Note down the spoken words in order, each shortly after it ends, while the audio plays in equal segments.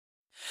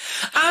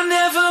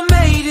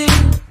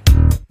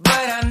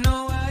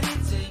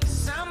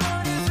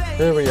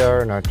Here we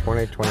are in our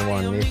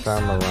 2021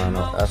 Nissan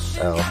Murano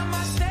SL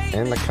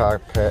in the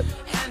cockpit.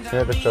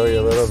 Here to show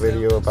you a little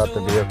video about the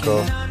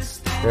vehicle.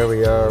 Here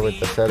we are with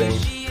the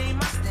settings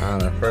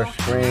on our first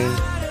screen.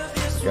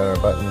 We got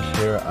our buttons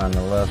here on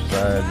the left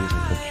side. You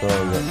can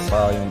control your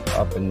volume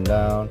up and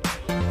down.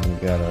 We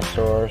got our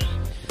source,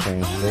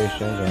 change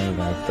stations, or anything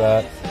like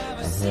that.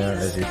 And here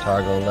as you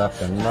toggle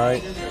left and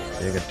right,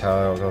 you can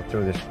toggle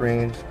through the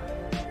screen.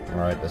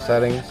 Alright, the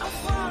settings.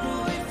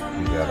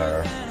 We got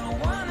our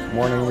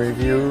morning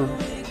review.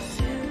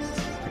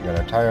 We got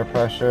our tire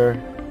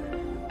pressure.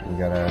 We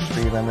got our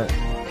speed limit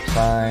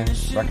sign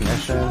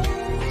recognition.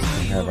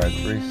 We have our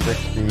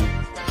 360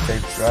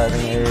 safe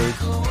driving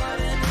aids.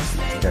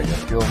 You got your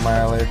fuel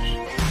mileage.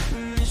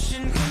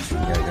 You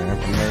got your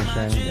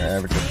information, your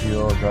average of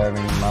fuel,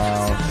 driving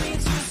miles,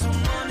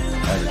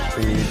 average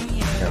speed.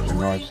 You got your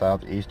north,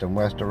 south, east, and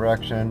west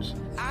directions.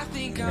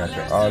 You got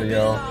your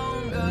audio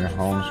and your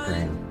home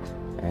screen.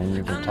 And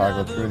you can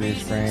toggle through these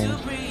screens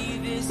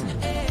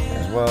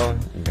as well.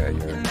 You got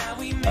your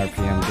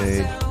RPM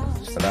gauge,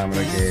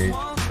 speedometer gauge.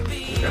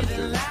 You got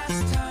your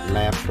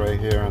maps right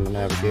here on the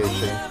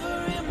navigation.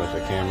 Plus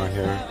the camera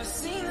here.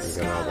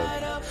 You got all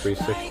the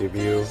 360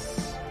 view.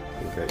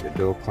 You got your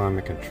dual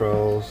climate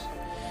controls,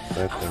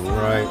 left and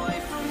right,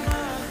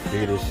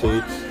 heated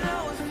seats,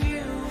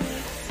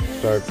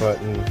 start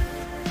button.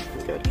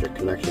 You got your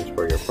connections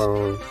for your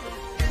phone.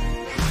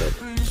 You got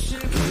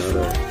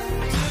another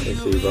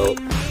AC volt.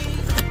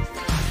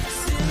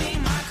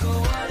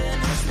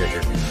 You got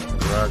your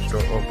garage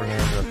door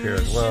openers up here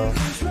as well.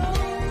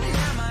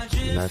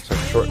 And that's a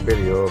short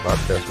video about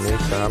this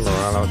Nissan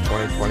Murano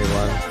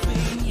 2021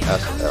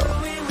 SL.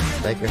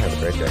 Thank you. Have a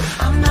great day.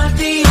 I'm not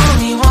the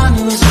only one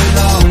who's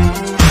alone.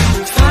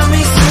 Find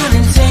me soon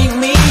and take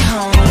me